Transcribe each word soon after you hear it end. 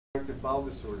bowel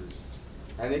disorders.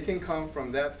 And it can come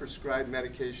from that prescribed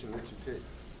medication that you take,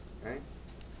 right?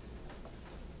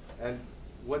 And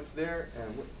what's there,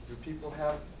 and do people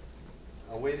have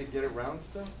a way to get around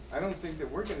stuff? I don't think that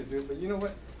we're going to do it, but you know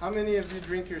what? How many of you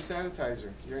drink your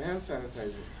sanitizer, your hand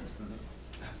sanitizer?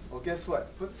 Well, guess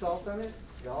what? Put salt on it,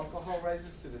 the alcohol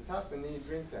rises to the top, and then you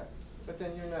drink that. But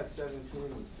then you're not 17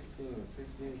 and 16 and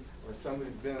 15, or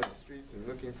somebody's been on the streets and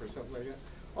looking for something like that.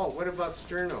 Oh, what about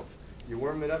sterno? You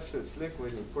warm it up so it's liquid,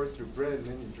 and you pour it through bread, and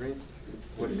then you drink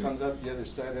what comes out the other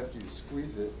side after you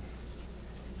squeeze it.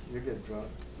 You get drunk.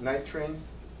 Nitrane,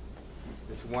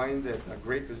 it's wine that a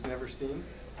grape has never seen.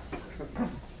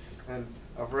 And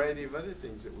a variety of other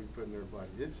things that we put in our body.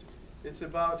 It's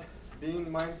about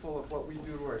being mindful of what we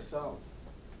do to ourselves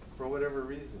for whatever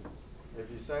reason. If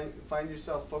you find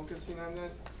yourself focusing on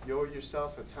that, you owe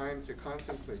yourself a time to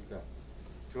contemplate that,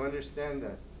 to understand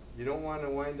that. You don't want to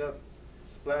wind up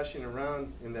splashing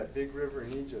around in that big river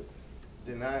in Egypt.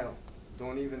 Denial.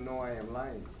 Don't even know I am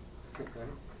lying.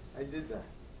 I did that.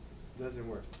 Doesn't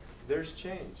work. There's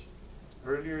change.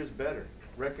 Earlier is better.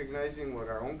 Recognizing what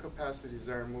our own capacities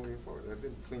are and moving forward. I've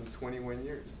been clean 21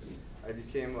 years. I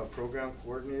became a program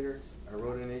coordinator. I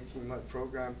wrote an 18-month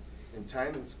program in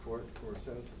Timon's Court for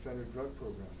sentence offender drug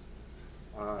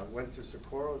programs. Went to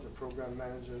Socorro as a program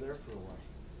manager there for a while.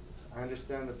 I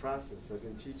understand the process. I've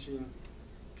been teaching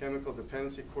chemical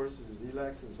dependency courses at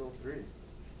ELAC since 03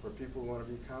 for people who want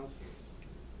to be counselors,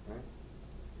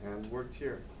 right? And worked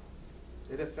here.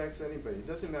 It affects anybody. It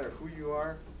doesn't matter who you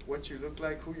are, what you look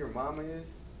like, who your mama is,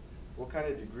 what kind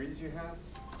of degrees you have,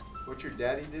 what your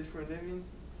daddy did for a living.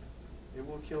 It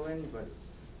will kill anybody.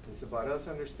 It's about us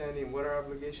understanding what our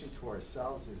obligation to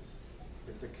ourselves is.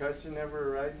 If the question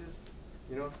ever arises,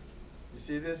 you know, you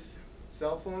see this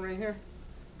cell phone right here?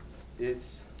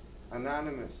 It's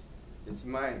anonymous. It's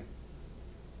mine.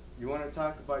 You want to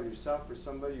talk about yourself or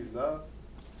somebody you love?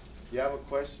 If you have a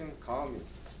question, call me.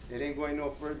 It ain't going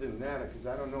no further than that because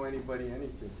I don't know anybody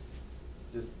anything.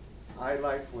 Just, I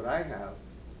like what I have.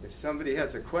 If somebody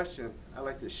has a question, I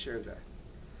like to share that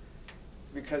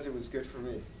because it was good for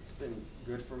me. It's been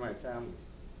good for my family.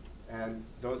 And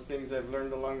those things I've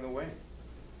learned along the way.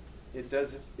 It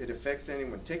affects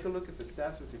anyone. Take a look at the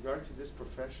stats with regard to this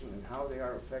profession and how they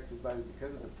are affected by it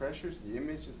because of the pressures, the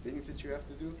image, and things that you have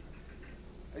to do.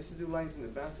 I used to do lines in the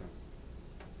bathroom,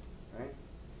 right?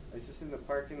 I used to sit in the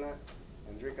parking lot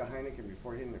and drink a Heineken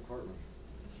before hitting the courtroom.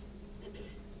 And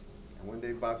one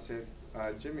day Bob said,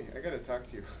 Jimmy, I got to talk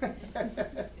to you.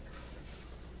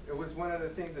 It was one of the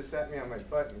things that sat me on my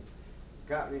butt and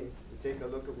got me to take a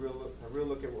real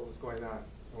look at what was going on.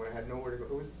 And when I had nowhere to go,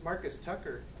 it was Marcus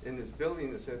Tucker in this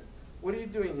building that said, what are you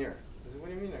doing here? I said, what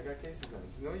do you mean? I got cases on.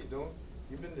 He said, no, you don't.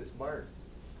 You've been disbarred.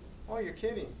 Oh, you're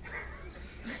kidding.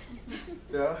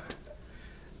 So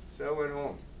I went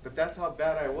home. But that's how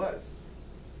bad I was.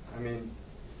 I mean,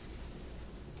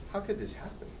 how could this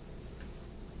happen?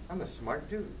 I'm a smart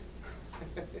dude.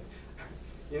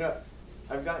 You know,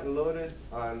 I've gotten loaded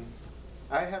on,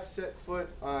 I have set foot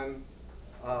on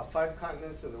 5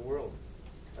 continents of the world,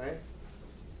 right?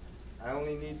 I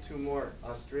only need 2 more,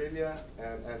 Australia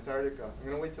and Antarctica. I'm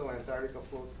going to wait till Antarctica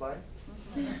floats by.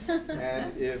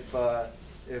 And if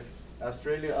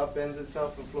Australia upends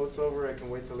itself and floats over, I can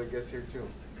wait till it gets here too.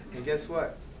 And guess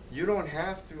what? You don't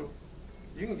have to.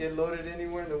 You can get loaded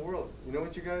anywhere in the world. You know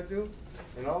what you got to do?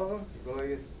 In all of them, you go like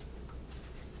this.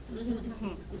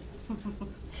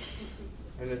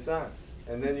 And it's on.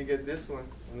 And then you get this one,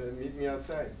 and then meet me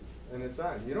outside. And it's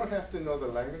on. You don't have to know the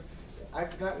language.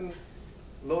 I've gotten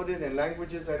loaded in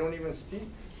languages I don't even speak,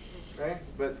 right?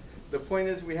 But the point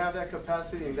is we have that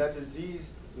capacity, and that disease,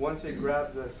 once it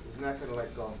grabs us, is not going to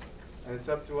let go. And it's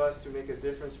up to us to make a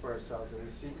difference for ourselves. And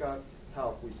we seek out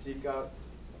help. We seek out,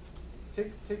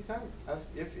 take time. Ask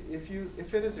if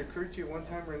it has occurred to you one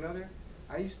time or another,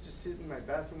 I used to sit in my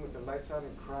bathroom with the lights out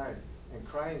and cry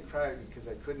because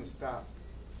I couldn't stop.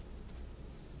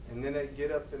 And then I'd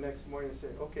get up the next morning and say,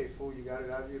 okay, fool, you got it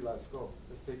out of you, let's go.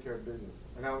 Let's take care of business.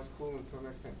 And I was cool until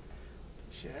next time.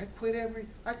 Shit,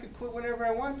 I could quit whenever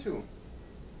I want to.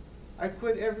 I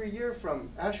quit every year from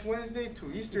Ash Wednesday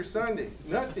to Easter Sunday.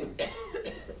 Nothing.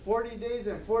 40 days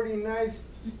and 40 nights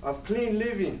of clean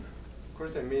living. Of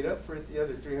course, I made up for it the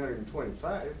other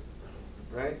 325,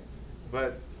 right?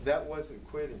 But that wasn't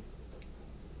quitting.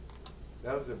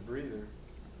 That was a breather,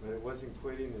 but it wasn't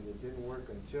quitting, and it didn't work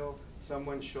until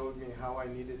someone showed me how I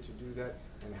needed to do that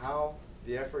and how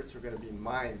the efforts were going to be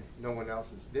mine, no one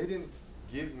else's. They didn't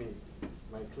give me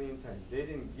my clean time. They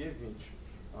didn't give me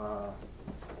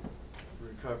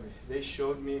recovery. They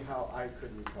showed me how I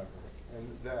could recover.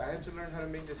 And I had to learn how to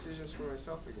make decisions for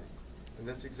myself again. And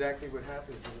that's exactly what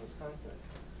happens in those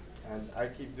contexts. And I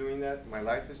keep doing that. My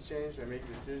life has changed. I make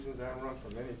decisions. I don't run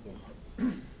from anything.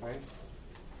 Right?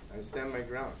 I stand my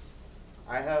ground.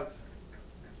 I have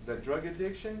the drug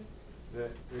addiction,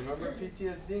 remember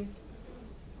PTSD?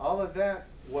 All of that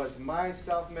was my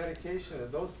self-medication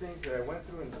of those things that I went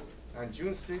through on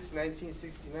June 6,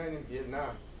 1969 in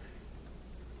Vietnam.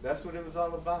 That's what it was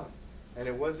all about. And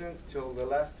it wasn't till the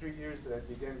last 3 years that I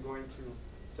began going through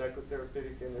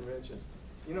psychotherapeutic interventions.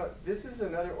 You know, this is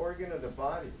another organ of the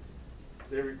body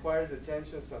that requires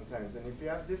attention sometimes. And if you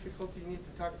have difficulty, you need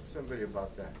to talk to somebody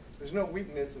about that. There's no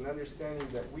weakness in understanding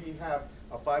that we have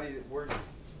a body that works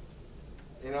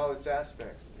in all its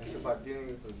aspects. It's about dealing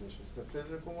with those issues. The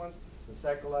physical ones, the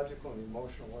psychological and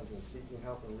emotional ones, and seeking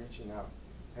help and reaching out.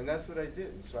 And that's what I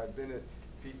did. And so I've been at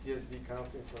PTSD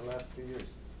counseling for the last 3 years.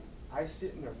 I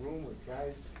sit in a room with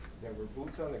guys that were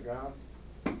boots on the ground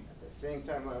at the same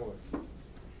time I was.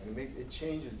 And it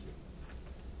changes you.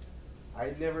 I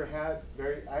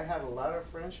had a lot of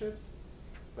friendships,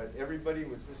 but everybody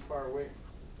was this far away.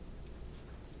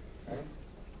 Right?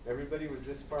 Everybody was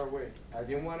this far away. I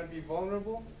didn't want to be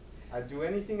vulnerable. I'd do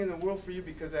anything in the world for you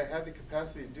because I had the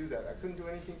capacity to do that. I couldn't do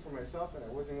anything for myself, and I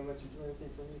wasn't going to let you do anything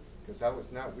for me because I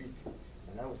was not weak,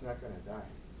 and I was not going to die.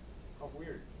 How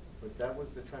weird. But that was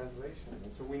the translation.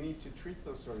 And so we need to treat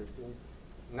those sort of things,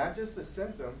 not just the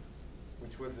symptom,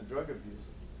 which was the drug abuse,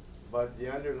 but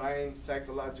the underlying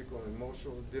psychological and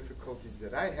emotional difficulties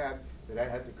that I had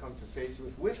to come to face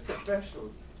with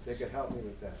professionals that could help me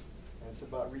with that. And it's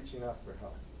about reaching out for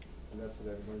help. And that's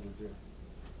what I'm going to do.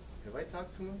 Have I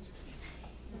talked too much?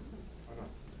 Oh, no.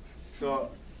 So,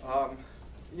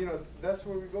 you know, that's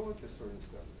where we go with this sort of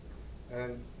stuff.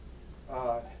 And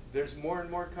there's more and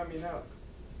more coming out.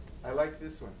 I like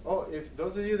this one. Oh, if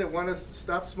those of you that want to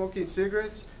stop smoking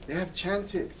cigarettes, they have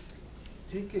Chantix.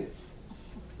 Take it.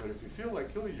 But if you feel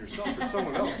like killing yourself or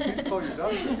someone else, please call your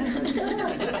doctor.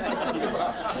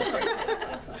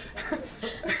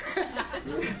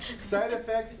 Side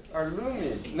effects are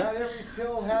looming. Not every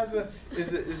pill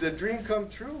is a dream come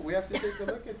true. We have to take a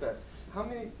look at that. How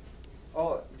many?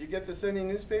 Oh, do you get the Sunday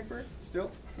newspaper still?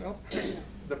 No?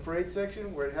 The parade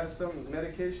section where it has some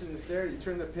medication that's there. You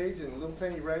turn the page and little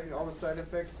tiny writing, all the side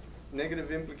effects,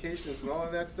 negative implications, and all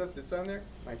of that stuff that's on there.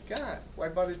 My God, why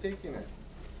bother taking it?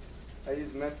 I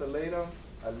use methylatum,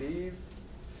 Aleve,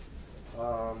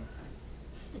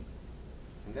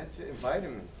 and that's it, and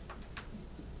vitamins.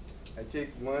 I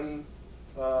take one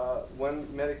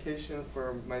medication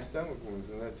for my stomach wounds,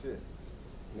 and that's it.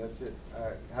 And that's it.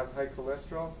 I have high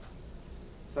cholesterol.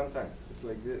 Sometimes it's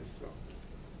like this. So,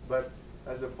 but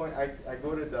as a point, I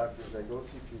go to doctors, I go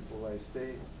see people, I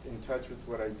stay in touch with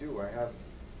what I do. I have,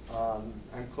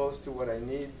 I'm close to what I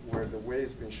need, where the way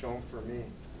has been shown for me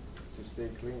to stay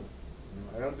clean. You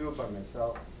know, I don't do it by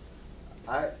myself.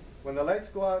 When the lights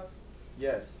go out,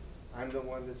 yes, I'm the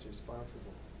one that's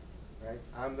responsible, right?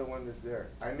 I'm the one that's there.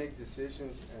 I make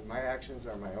decisions, and my actions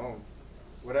are my own.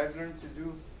 What I've learned to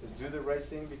do is do the right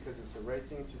thing because it's the right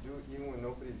thing to do, even when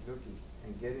nobody's looking.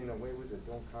 And getting away with it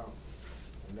don't count.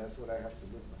 And that's what I have to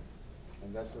live by.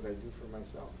 And that's what I do for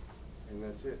myself. And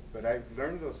that's it. But I've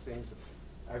learned those things.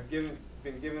 I've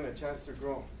been given a chance to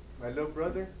grow. My little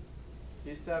brother,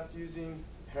 he stopped using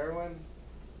heroin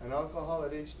and alcohol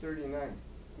at age 39.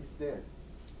 He's dead.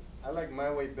 I like my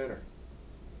way better.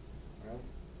 Right?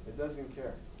 It doesn't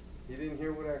care. He didn't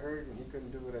hear what I heard, and he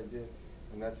couldn't do what I did.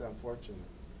 And that's unfortunate.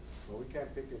 Well, we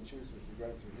can't pick and choose with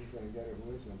regard to who's going to get it,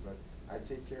 who isn't, but I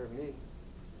take care of me.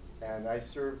 And I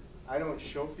serve, I don't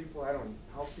show people, I don't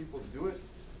help people do it.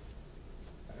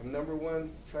 I'm number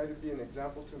one, try to be an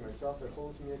example to myself that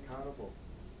holds me accountable.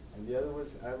 And the other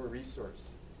was, I have a resource.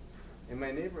 In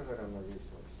my neighborhood, I'm a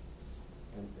resource.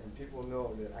 And people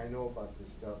know that I know about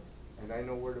this stuff, and I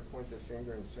know where to point the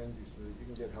finger and send you so that you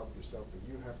can get help yourself, but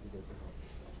you have to get the help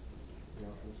yourself. You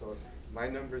know, and so my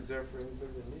number is there for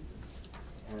anybody that needs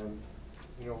it. And,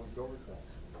 you know, we go with that.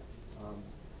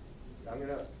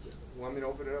 Want me to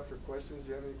open it up for questions? Do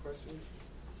you have any questions?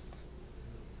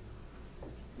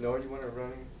 No, you want to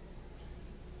run?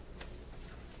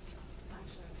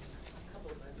 Actually, a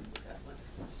couple of them.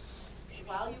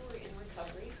 While you were in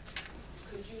recovery,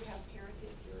 could you have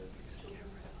parented your children?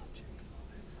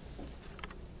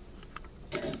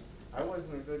 I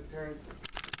wasn't a good parent.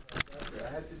 I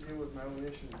had to deal with my own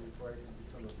issues before I could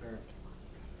become a parent.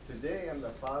 Today, I'm the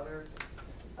father.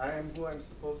 I am who I'm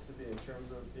supposed to be in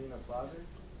terms of being a father.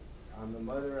 I'm the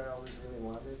mother I always really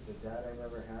wanted, the dad I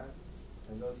never had,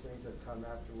 and those things have come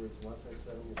afterwards once I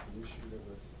settled with the issue that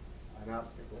was an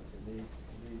obstacle to me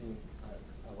leading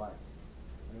a life.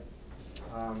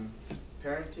 Right?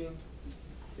 Parenting,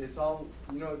 it's all,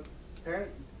 you know,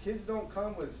 Kids don't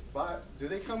come with, do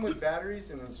they come with batteries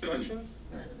and instructions?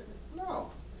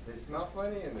 No. They smell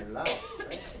funny and they're loud,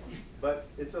 right? But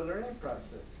it's a learning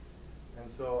process.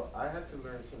 And so I had to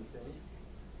learn some things,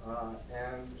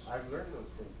 and I've learned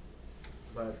those things.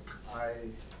 But I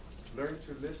learned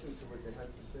to listen to what they had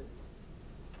to say.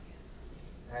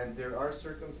 And there are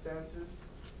circumstances,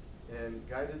 and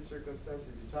guided circumstances.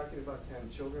 If you're talking about can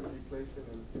children be placed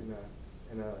in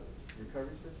a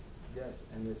recovery system? Yes,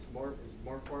 and it's more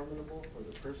formidable for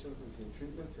the person who's in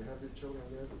treatment to have your children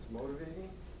there. It's motivating,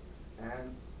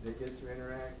 and they get to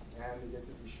interact, and they get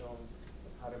to be shown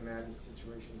how to manage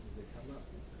situations as they come up.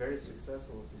 Very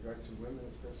successful with regard to women,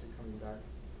 especially coming back.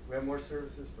 We have more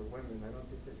services for women. I don't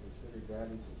think they consider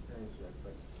daddies as parents yet,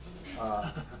 but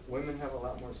women have a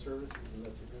lot more services, and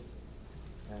that's a good thing.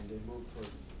 And they move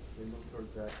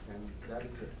towards that, and that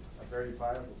is a very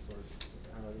viable source.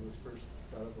 It was first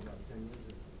thought of about 10 years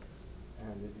ago,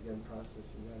 and they began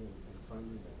processing that and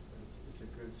funding that. It's a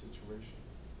good situation.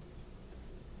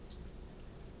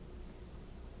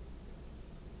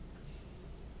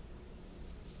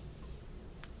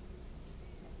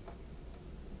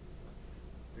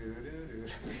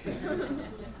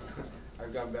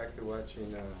 I've gone back to watching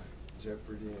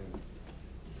Jeopardy and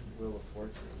Wheel of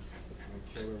Fortune, and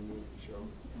killer movie show.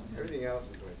 Everything else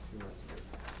is like too much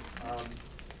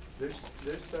good.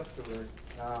 There's stuff to learn.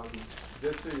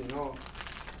 Just so you know,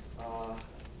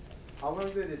 how long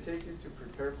did it take you to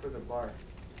prepare for the bar?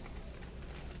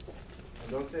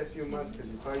 And don't say a few months, because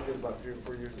you probably did about 3 or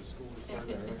 4 years of school before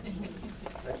that,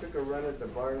 right? I took a run at the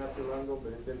bar not too long ago,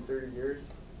 but it's been 30 years.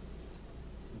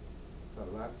 It's a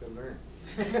lot to learn.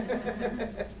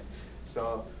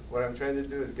 So what I'm trying to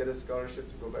do is get a scholarship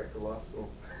to go back to law school.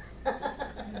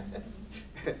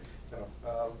 No,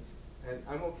 and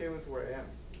I'm okay with where I am.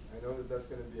 I know that that's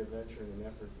going to be a venture and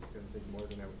an effort that's going to take more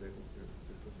than I was able to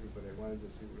put through, but I wanted to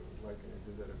see what it was like, and I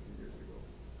did that a few years ago.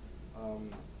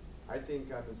 I think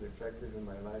I'm as effective in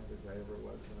my life as I ever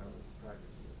was when I was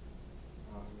practicing.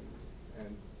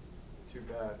 And too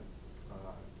bad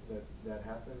that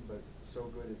happened, but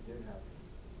so good it did happen,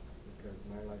 because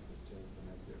my life has changed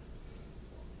and I'm different.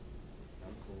 So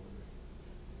I'm cool with it.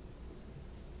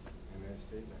 And I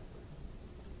stayed that way.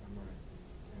 I'm all right.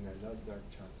 And I love dark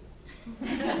chocolate.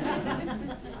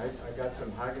 I got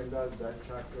some Haagen-Dazs dark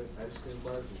chocolate ice cream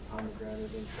bars with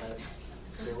pomegranate inside.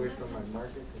 Stay away from my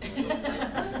market.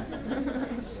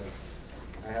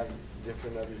 I have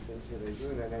different other things that I do,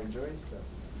 and I enjoy stuff.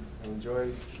 I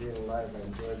enjoy being alive. I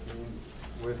enjoy being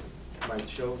with my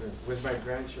children, with my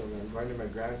grandchildren. I'm going to my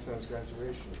grandson's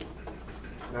graduation.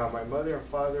 Now, my mother and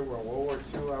father were in World War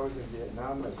II. I was in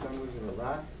Vietnam. My son was in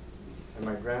Iraq. And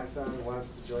my grandson wants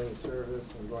to join the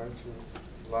service and go into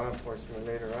law enforcement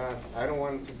later on. I don't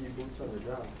want him to be boots on the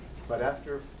ground. But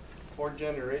after 4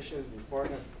 generations before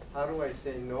him, how do I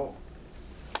say no?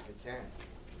 I can't.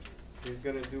 He's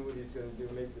going to do what he's going to do,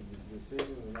 make the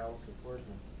decision, and I will support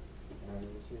him. And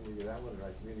we'll see what we get out of it.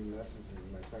 Like reading lessons.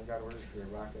 My son got orders for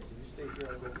Iraq. I said, you stay here,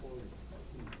 I'll go forward.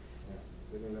 Yeah,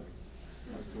 good enough.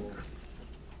 I was too old.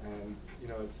 And, you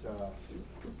know, it's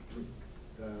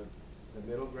the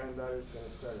middle granddaughter's going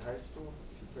to start high school.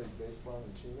 She plays baseball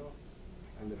in Chino.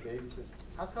 And the baby says,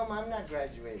 how come I'm not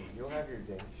graduating? You'll have your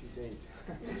day. She's 8.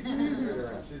 She's good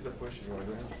around. She's the pushy one,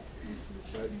 right?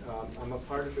 But I'm a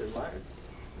part of their lives.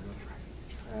 You know?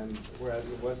 And whereas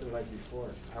it wasn't like before.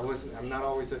 I'm not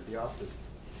always at the office.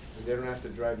 And they don't have to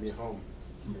drive me home.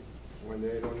 When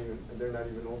they're not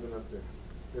even old enough to,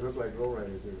 they look like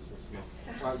lowriders, they were so small.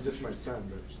 Well, just my son,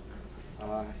 but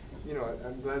you know,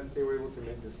 I'm glad they were able to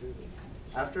make decisions.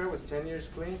 After I was 10 years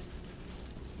clean,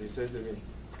 they said to me,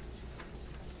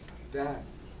 Dad,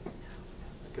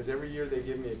 because every year they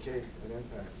give me a cake, an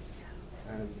impact,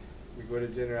 and we go to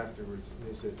dinner afterwards, and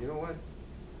they said, you know what?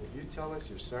 If you tell us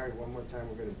you're sorry one more time,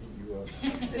 we're going to beat you up.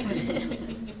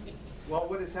 Well,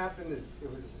 what has happened is it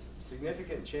was a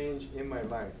significant change in my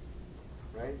life,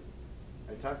 right?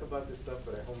 I talk about this stuff,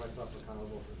 but I hold myself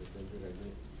accountable for the things that I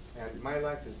do. And my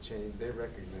life has changed. They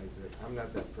recognize it. I'm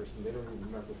not that person. They don't even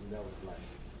remember who that was like.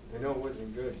 They know it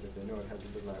wasn't good, but they know it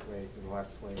hasn't been that way for the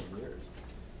last 20 years.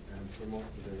 And for most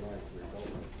of their life, they're adult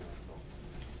lives now. So,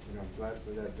 you know, I'm glad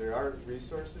for that. There are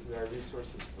resources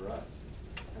for us.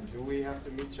 And do we have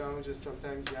to meet challenges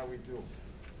sometimes? Yeah, we do.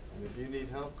 And if you need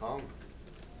help, call me.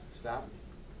 Stop me.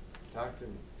 Talk to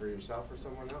me for yourself or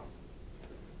someone else.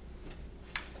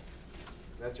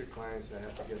 That's your clients that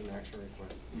have to get an action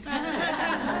request.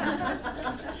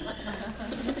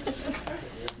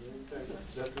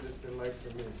 That's what it's been like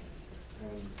for me.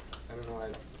 And I don't know,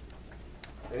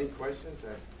 any questions?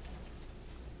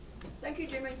 Thank you,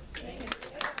 Jimmy. Thank you.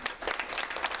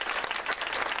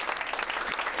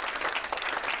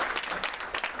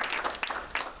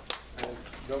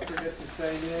 Don't forget to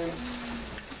sign in,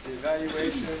 the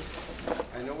evaluations.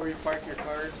 I know where you park your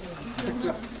cars.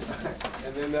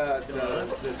 And then the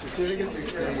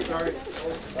certificates, you're going to start.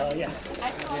 Yeah.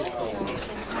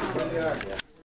 There they are.